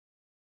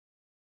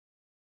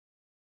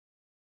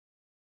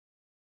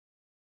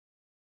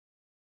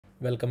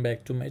Welcome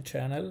back to my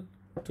channel.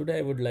 Today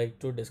I would like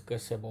to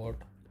discuss about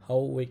how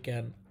we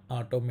can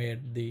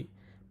automate the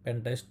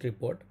pentest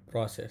report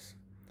process.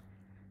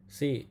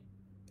 See,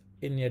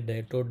 in a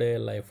day-to-day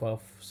life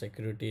of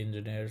security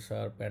engineers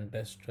or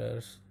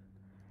pentesters,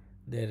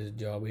 their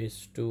job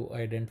is to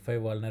identify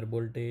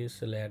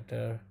vulnerabilities.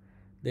 Later,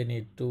 they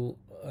need to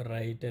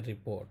write a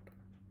report.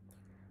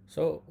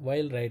 So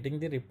while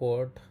writing the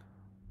report,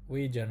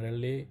 we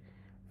generally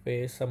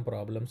face some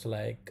problems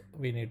like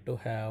we need to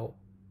have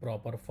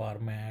proper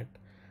format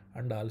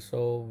and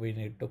also we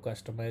need to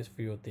customize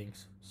few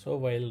things. So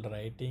while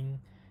writing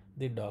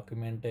the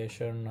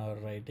documentation or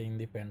writing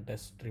the pen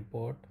test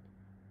report,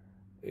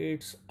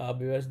 it's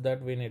obvious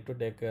that we need to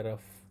take care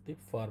of the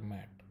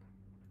format.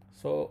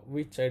 So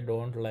which I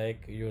don't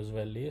like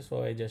usually.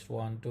 So I just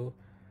want to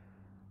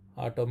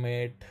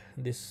automate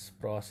this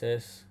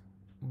process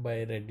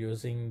by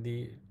reducing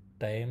the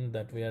time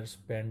that we are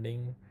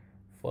spending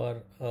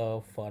for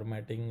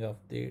formatting of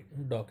the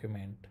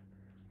document.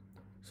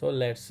 So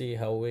let's see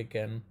how we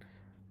can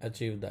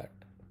achieve that.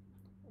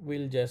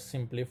 We'll just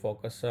simply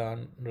focus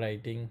on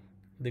writing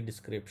the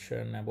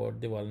description about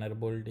the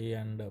vulnerability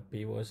and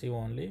POC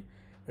only.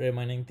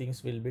 Remaining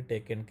things will be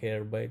taken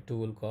care by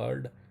tool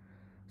called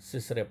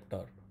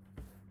sysreptor.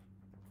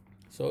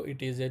 So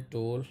it is a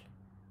tool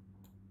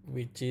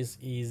which is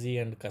easy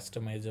and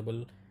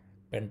customizable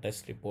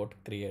pentest report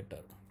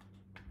creator.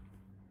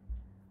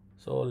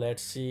 So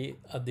let's see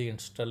the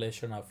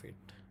installation of it.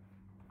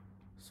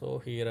 So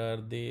here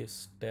are the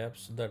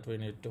steps that we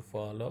need to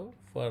follow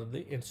for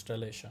the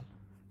installation.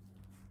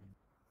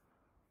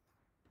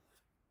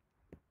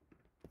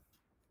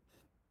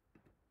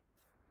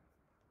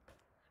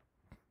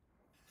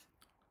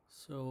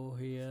 So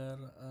here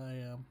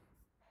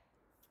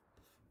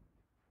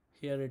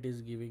it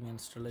is giving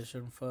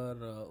installation for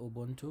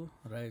Ubuntu.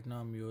 Right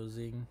now I'm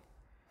using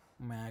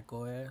Mac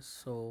OS,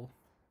 so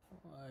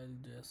I'll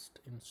just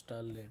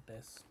install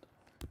latest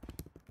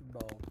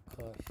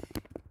Docker.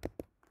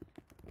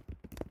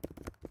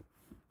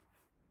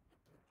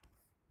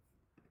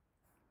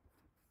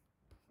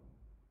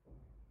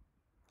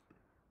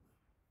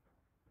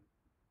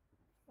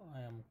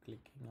 I am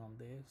clicking on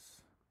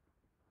this.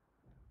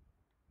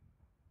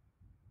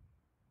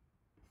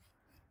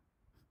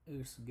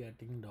 It's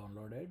getting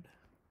downloaded.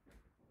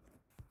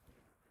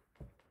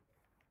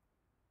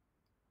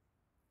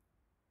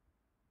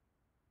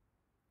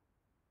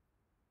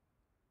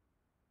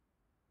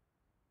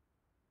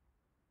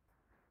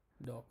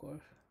 Docker.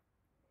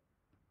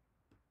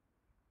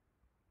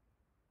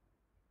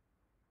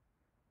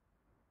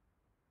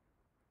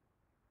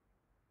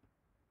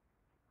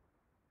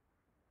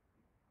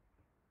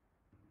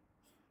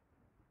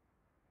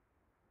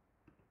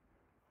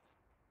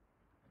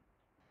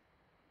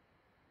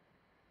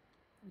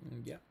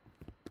 Yeah,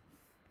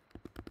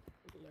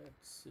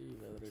 let's see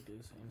whether it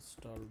is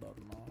installed or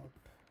not.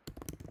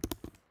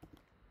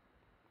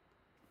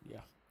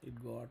 Yeah,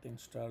 it got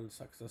installed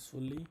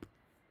successfully.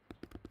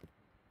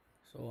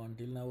 So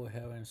until now we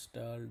have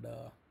installed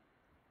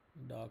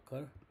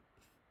Docker.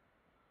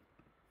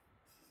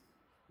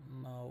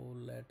 Now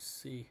let's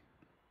see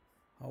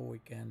how we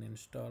can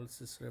install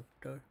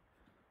sysreptor.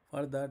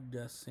 For that,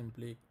 just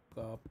simply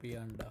copy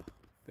and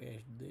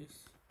paste this.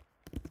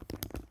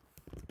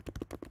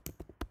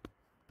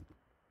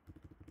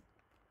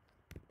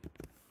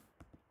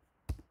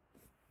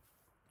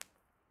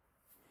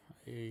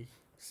 I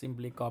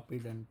simply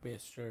copied and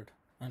pasted,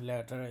 and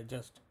later I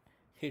just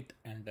hit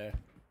enter.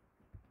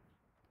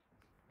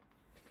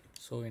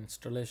 So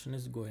installation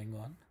is going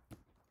on.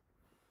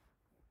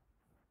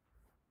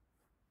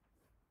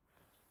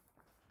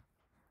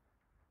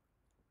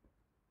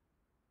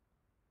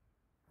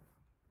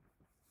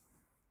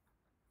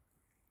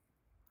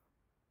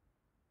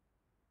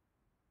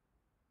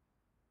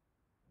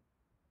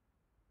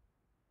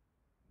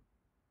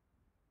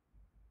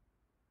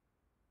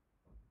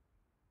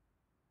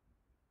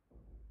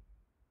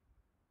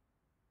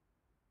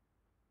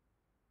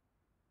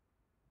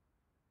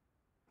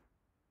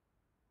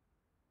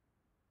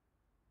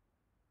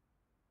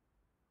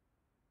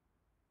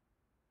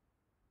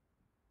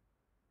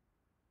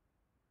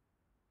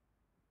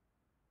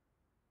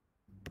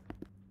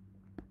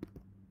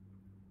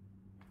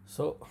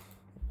 So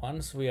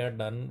once we are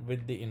done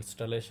with the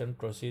installation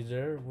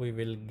procedure, we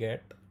will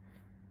get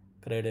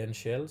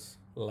credentials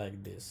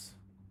like this.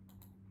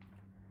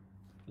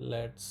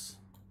 Let's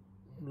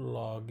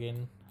log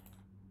in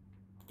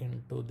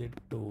into the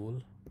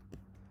tool.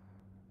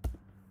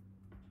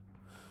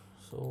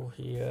 So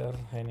here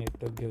I need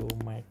to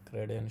give my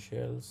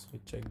credentials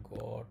which I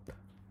got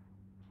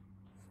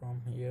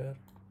from here.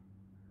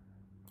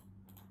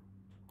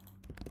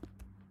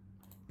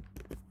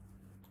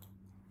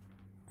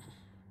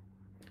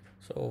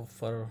 So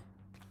for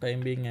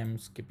time being I'm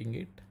skipping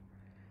it.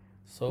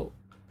 So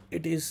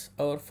it is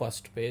our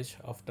first page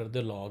after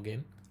the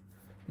login.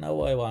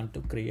 Now I want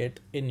to create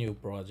a new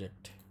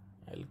project.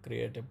 I'll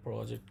create a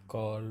project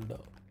called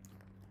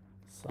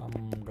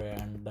some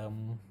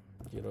random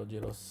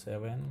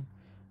 007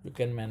 You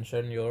can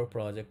mention your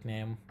project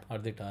name or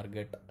the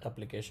target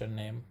application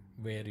name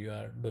where you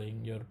are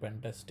doing your pen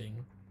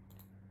testing.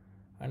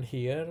 And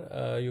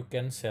here you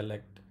can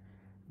select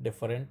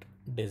different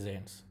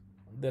designs.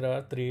 There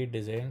are three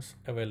designs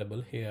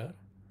available here.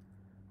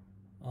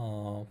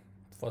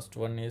 First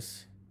one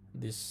is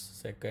this,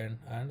 second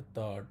and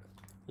third.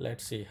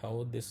 Let's see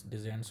how these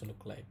designs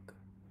look like.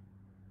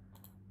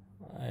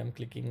 I am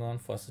clicking on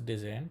first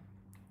design.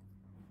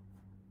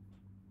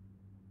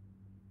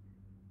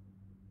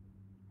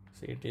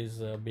 See, it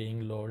is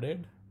being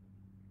loaded.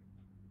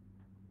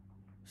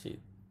 See,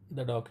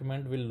 the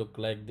document will look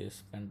like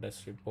this: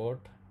 pentest report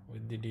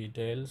with the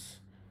details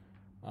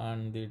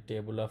and the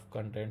table of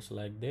contents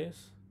like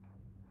this,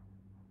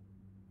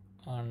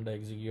 and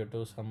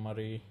executive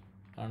summary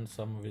and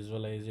some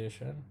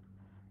visualization,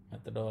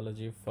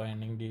 methodology,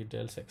 finding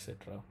details,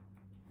 etc.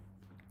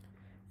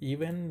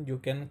 Even you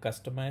can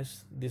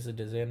customize this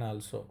design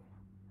also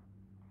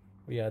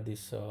via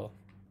this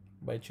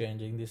by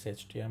changing this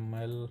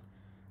HTML,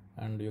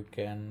 and you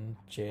can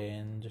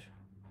change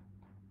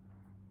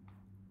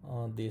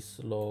these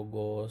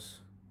logos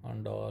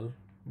and all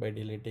by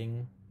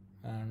deleting,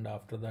 and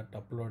after that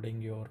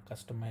uploading your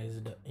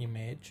customized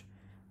image.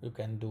 You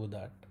can do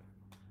that.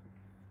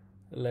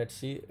 Let's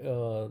see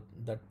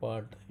that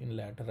part in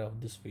later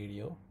of this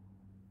video.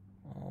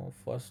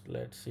 First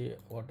let's see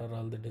what are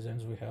all the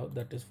designs we have.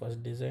 That is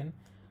first design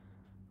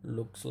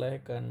looks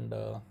like, and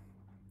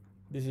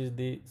this is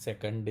the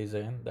second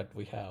design that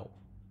we have.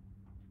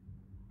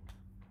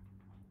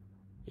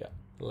 Yeah,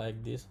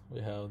 like this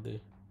we have the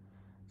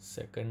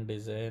second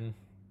design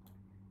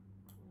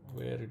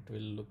where it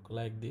will look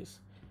like this.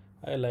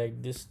 I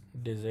like this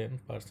design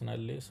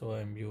personally, so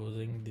I'm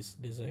using this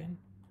design.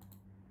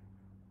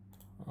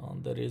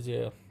 There is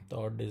a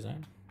third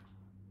design.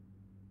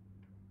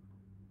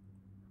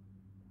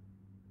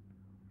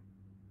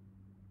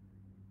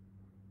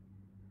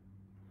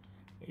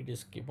 It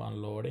is keep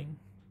on loading.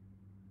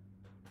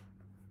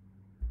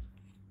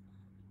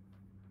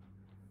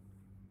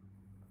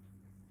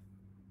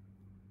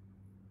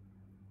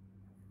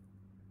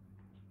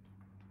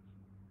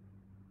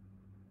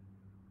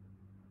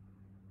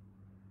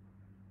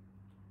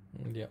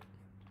 Yeah,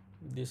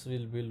 this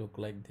will be look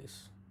like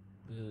this.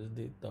 This is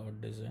the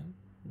third design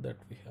that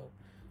we have.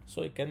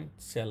 So you can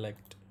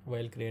select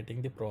while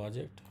creating the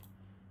project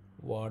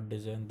what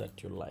design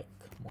that you like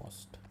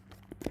most.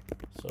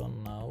 So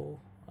now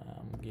I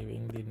am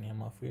giving the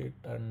name of it,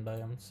 and I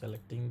am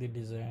selecting the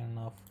design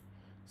of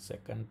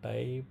second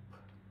type.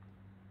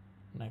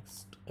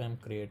 Next I am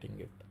creating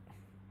it.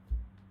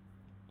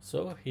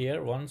 So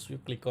here once you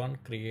click on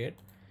create,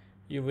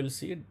 you will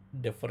see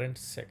different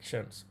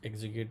sections: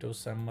 executive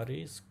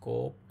summary,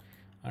 scope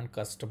and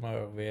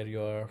customer, where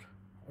you are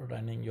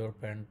running your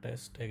pen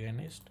test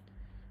against,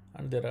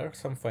 and there are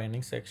some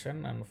findings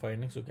section and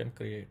findings you can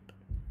create.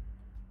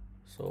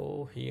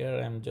 So here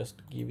I am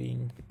just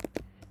giving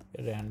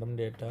random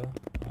data.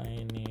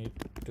 I need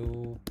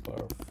to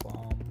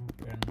perform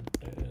pen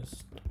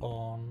test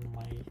on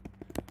my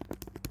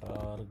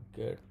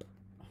target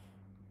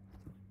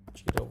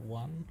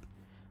 01.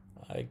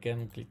 I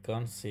can click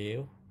on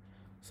save.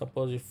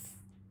 Suppose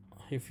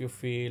if you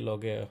feel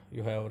okay,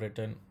 you have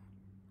written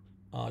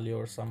all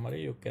your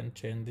summary, you can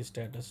change the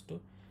status to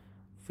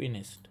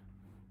finished.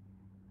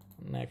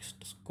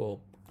 Next,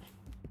 scope.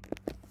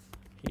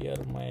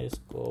 Here my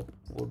scope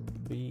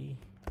would be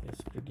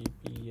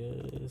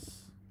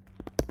https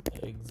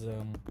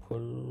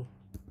example.com.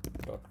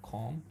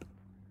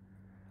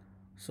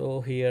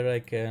 So here I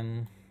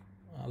can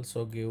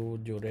also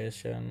give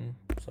duration.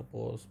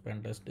 Suppose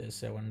pentest is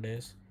 7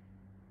 days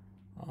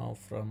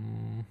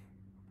from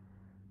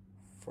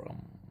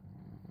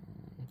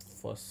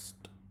 1st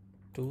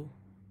to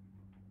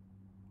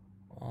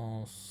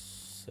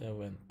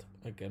 7th.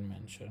 I can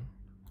mention.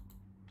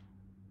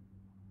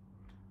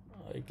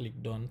 I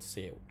clicked on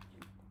save.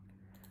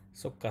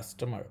 So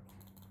customer,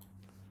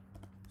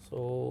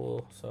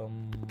 so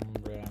some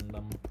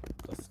random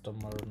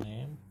customer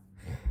name.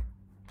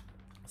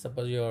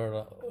 Suppose you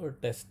are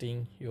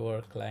testing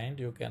your client,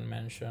 you can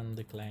mention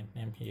the client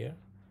name here.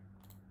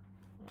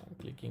 I'm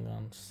clicking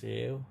on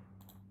save.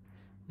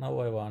 Now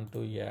I want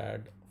to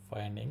add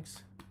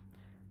findings.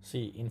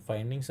 See, in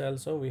findings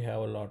also we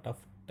have a lot of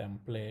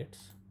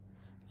templates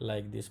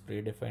like these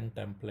predefined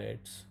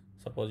templates.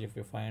 Suppose if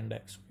you find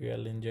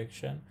SQL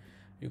injection,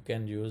 you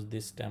can use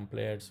these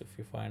templates. If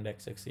you find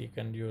XXE, you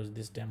can use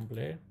this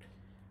template.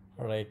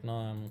 Right now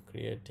I'm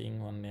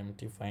creating one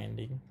empty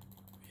finding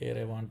where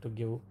I want to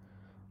give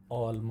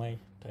all my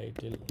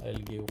title. I'll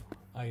give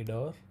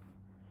IDOR.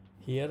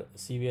 Here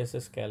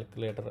CVSS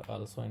calculator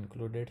also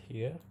included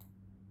here.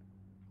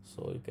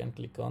 So you can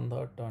click on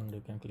that, and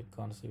you can click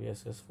on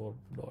CVSS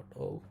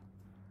 4.0,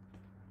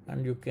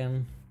 and you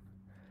can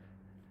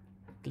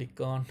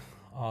click on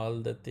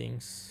all the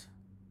things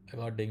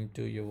according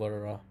to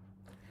your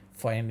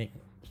finding.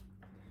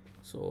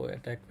 So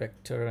attack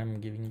vector,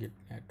 I'm giving it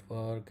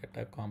network,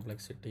 attack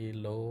complexity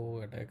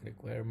low, attack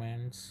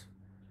requirements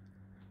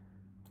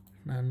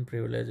None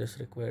privileges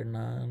required,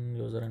 none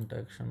user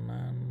interaction,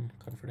 none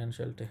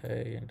confidentiality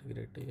high,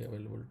 integrity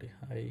availability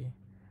high,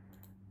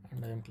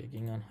 and I am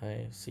clicking on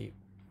high. See,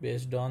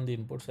 based on the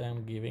inputs I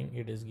am giving,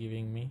 it is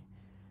giving me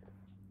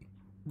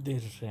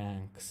the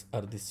ranks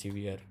or the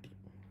severity.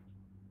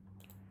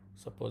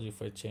 Suppose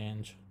if I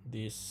change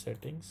these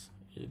settings,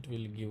 it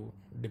will give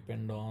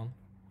depend on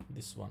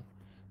this one.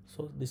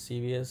 So the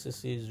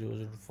CVSS is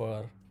used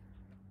for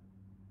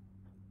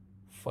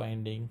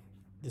finding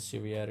the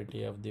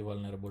severity of the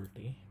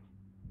vulnerability.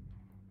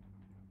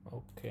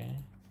 Okay,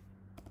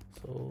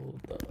 so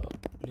the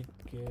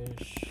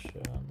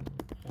application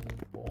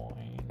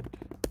endpoint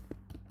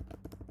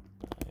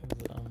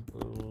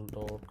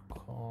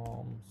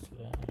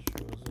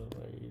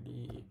example.com/user id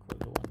equal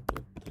to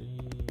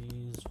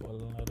 123 is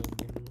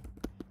vulnerable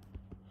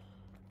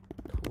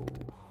to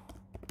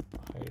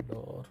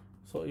IDOR.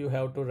 So you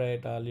have to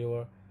write all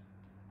your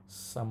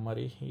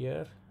summary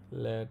here.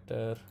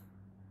 Later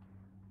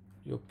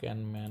you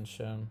can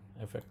mention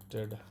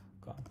affected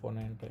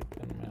component. I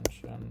can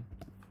mention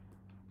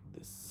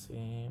the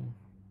same.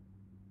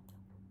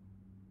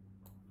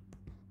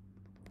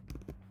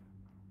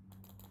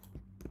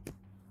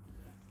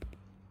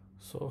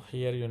 So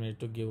here you need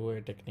to give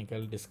a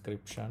technical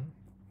description.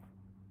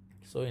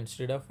 So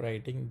instead of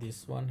writing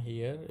this one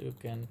here, you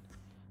can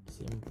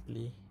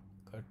simply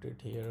cut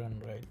it here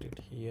and write it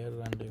here,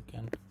 and you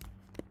can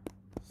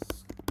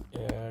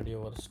add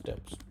your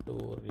steps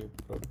to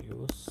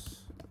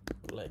reproduce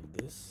like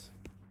this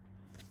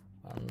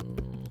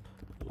and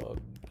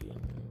log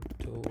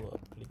into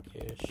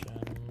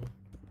application,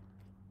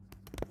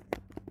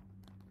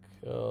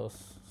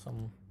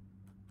 some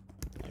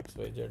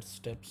XYZ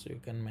steps you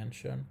can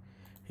mention.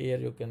 Here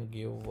you can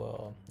give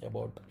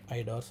about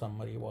IDOR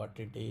summary, what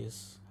it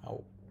is,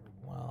 how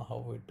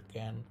it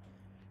can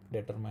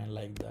determine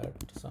like that,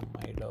 some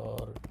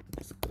IDOR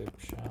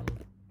description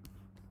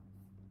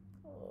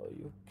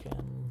you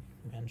can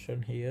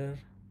mention here,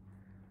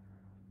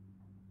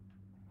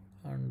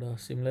 and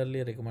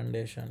similarly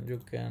recommendation you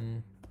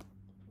can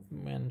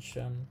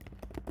mention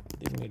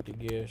the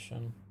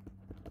mitigation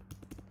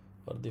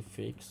or the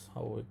fix,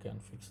 how we can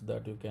fix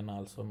that. You can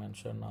also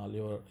mention all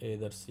your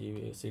either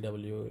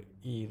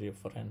CWE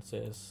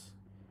references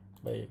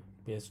by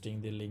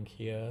pasting the link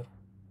here,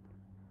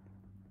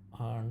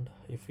 and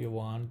if you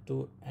want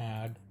to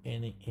add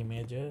any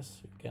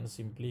images, you can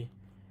simply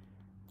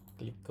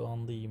click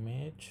on the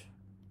image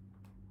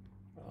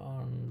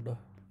and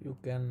you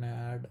can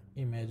add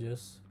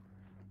images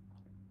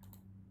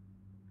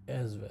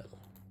as well.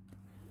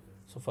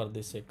 So for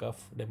the sake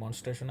of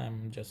demonstration,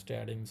 I'm just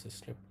adding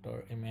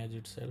sysreptor image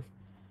itself.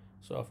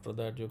 So after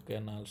that you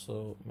can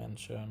also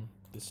mention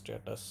the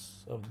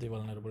status of the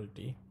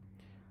vulnerability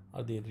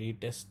or the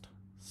retest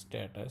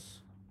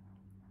status.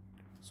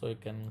 So you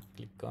can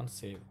click on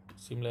save.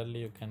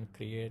 Similarly you can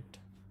create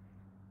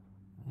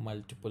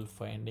multiple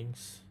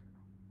findings.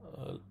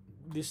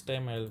 This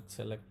time I'll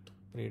select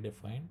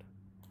predefined,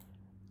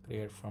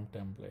 create from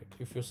template.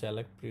 If you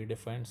select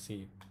predefined,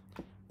 see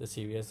the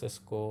CVSS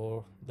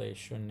score, the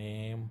issue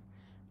name,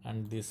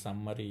 and the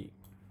summary,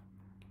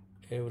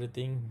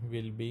 everything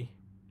will be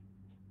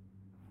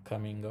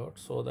coming out,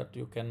 so that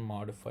you can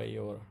modify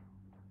your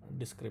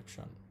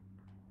description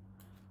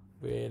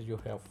where you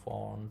have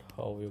found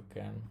how you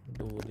can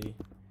do the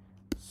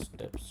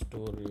steps to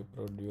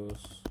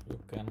reproduce. You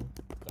can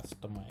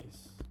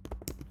customize,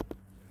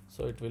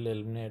 so it will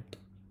eliminate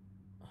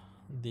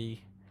the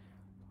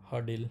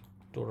hurdle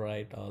to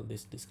write all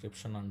this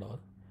description and all.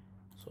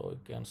 So you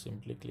can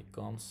simply click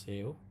on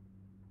save.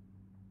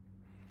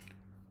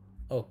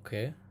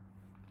 Okay,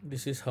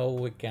 this is how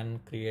we can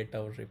create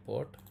our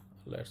report.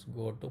 Let's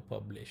go to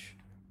publish.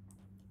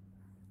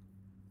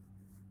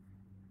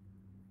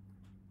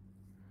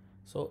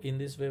 So in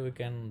this way we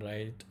can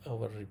write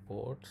our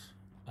reports,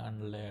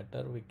 and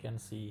later we can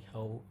see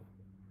how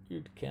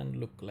it can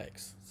look like.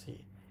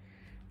 See,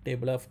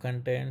 table of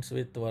contents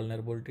with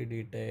vulnerability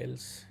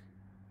details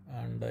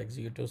and the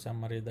executive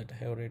summary that I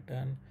have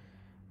written,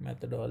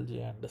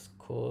 methodology and the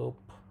scope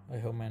I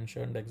have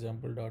mentioned,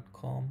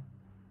 example.com.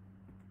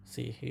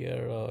 See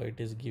here it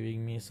is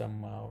giving me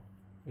some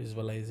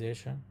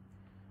visualization.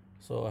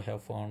 So I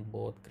have found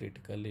both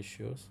critical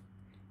issues.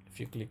 If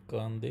you click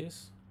on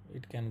this,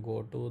 it can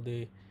go to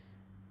the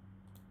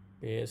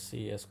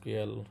PSC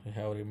SQL. We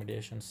have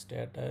remediation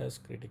status,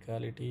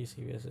 criticality,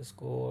 CVSS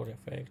score,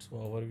 effects,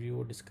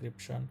 overview,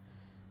 description,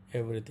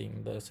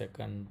 everything. The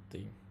second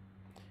thing,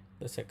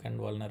 the second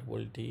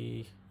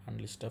vulnerability and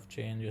list of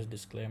changes,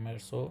 disclaimer.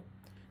 So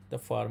the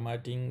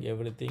formatting,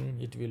 everything,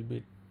 it will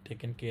be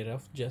taken care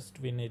of. Just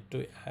we need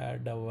to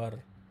add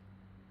our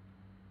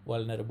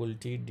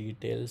vulnerability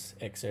details,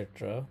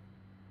 etc.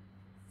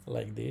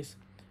 like this.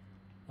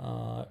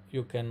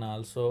 You can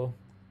also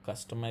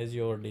customize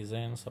your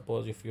design.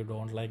 Suppose if you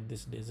don't like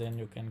this design,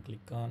 you can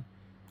click on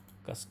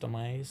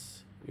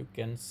customize. You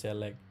can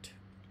select,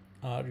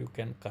 or you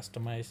can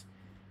customize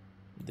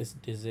this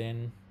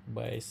design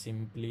by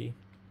simply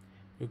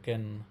you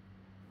can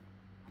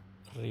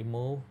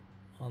remove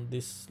on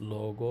these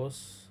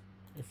logos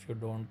If you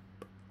don't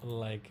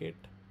like it,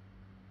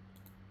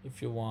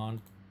 if you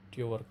want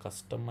your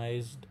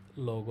customized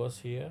logos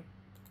here,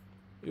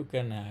 you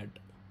can add.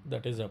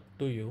 That is up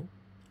to you.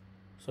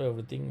 So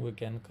everything we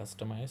can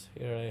customize.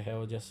 Here I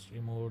have just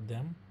removed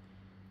them.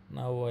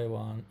 Now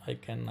I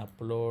can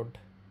upload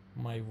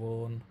my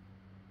own.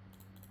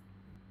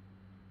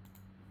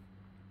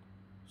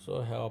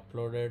 So I have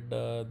uploaded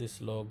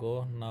this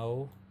logo.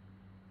 Now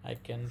I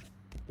can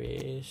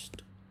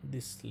paste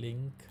this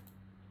link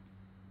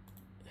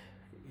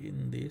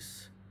in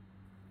this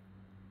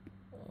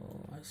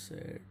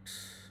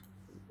assets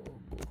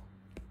logo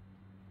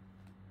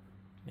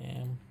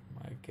name.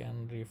 I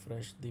can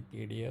refresh the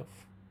PDF.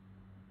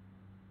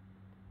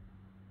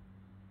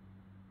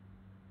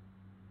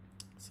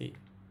 See,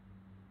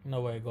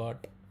 now I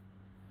got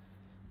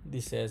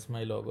this as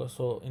my logo.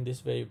 So in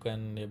this way you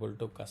can able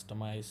to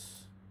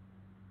customize.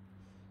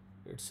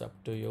 It's up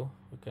to you.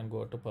 You can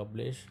go to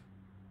publish.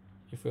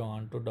 If you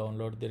want to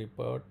download the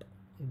report,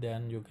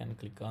 then you can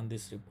click on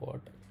this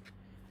report.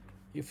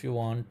 If you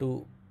want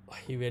to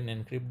even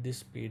encrypt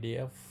this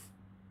PDF,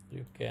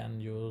 you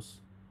can use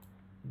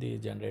the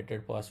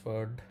generated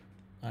password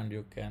and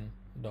you can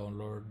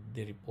download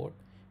the report.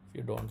 If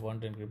you don't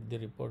want to encrypt the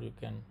report, you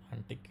can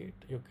untick it.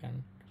 You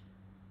can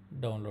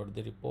download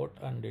the report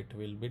and it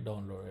will be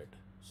downloaded.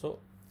 So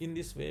in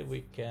this way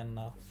we can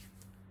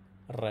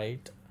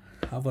write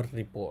our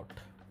report.